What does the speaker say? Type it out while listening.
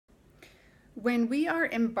When we are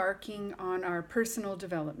embarking on our personal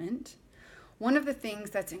development, one of the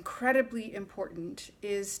things that's incredibly important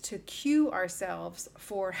is to cue ourselves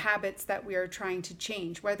for habits that we are trying to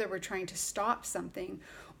change, whether we're trying to stop something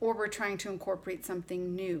or we're trying to incorporate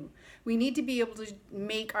something new. We need to be able to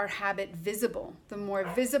make our habit visible. The more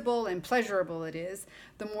visible and pleasurable it is,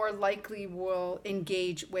 the more likely we'll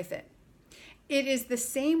engage with it. It is the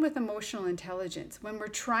same with emotional intelligence. When we're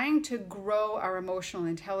trying to grow our emotional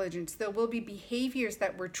intelligence, there will be behaviors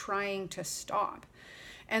that we're trying to stop.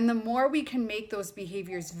 And the more we can make those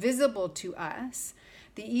behaviors visible to us,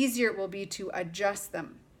 the easier it will be to adjust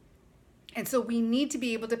them. And so we need to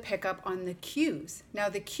be able to pick up on the cues. Now,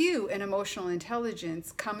 the cue in emotional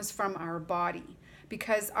intelligence comes from our body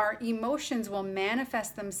because our emotions will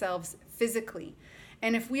manifest themselves physically.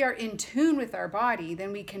 And if we are in tune with our body,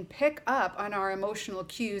 then we can pick up on our emotional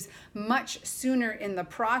cues much sooner in the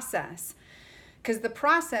process. Because the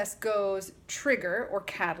process goes trigger or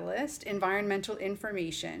catalyst, environmental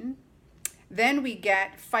information. Then we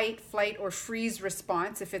get fight, flight, or freeze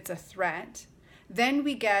response if it's a threat. Then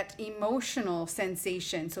we get emotional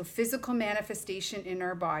sensation, so physical manifestation in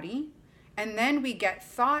our body. And then we get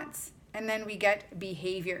thoughts, and then we get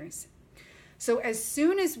behaviors. So as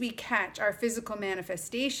soon as we catch our physical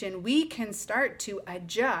manifestation, we can start to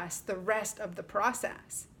adjust the rest of the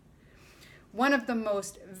process. One of the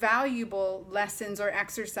most valuable lessons or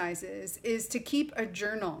exercises is to keep a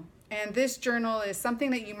journal. And this journal is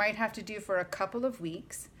something that you might have to do for a couple of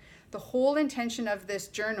weeks. The whole intention of this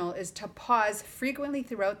journal is to pause frequently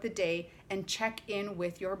throughout the day and check in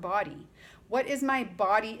with your body. What is my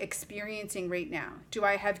body experiencing right now? Do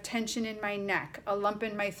I have tension in my neck, a lump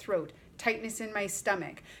in my throat, tightness in my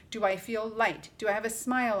stomach? Do I feel light? Do I have a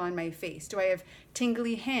smile on my face? Do I have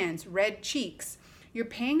tingly hands, red cheeks? You're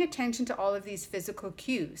paying attention to all of these physical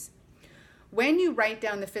cues. When you write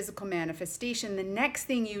down the physical manifestation, the next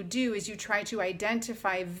thing you do is you try to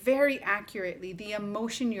identify very accurately the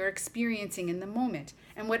emotion you're experiencing in the moment.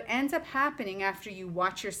 And what ends up happening after you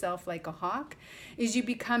watch yourself like a hawk is you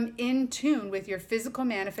become in tune with your physical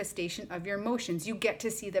manifestation of your emotions. You get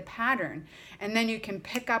to see the pattern, and then you can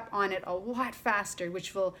pick up on it a lot faster,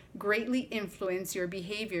 which will greatly influence your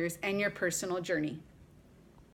behaviors and your personal journey.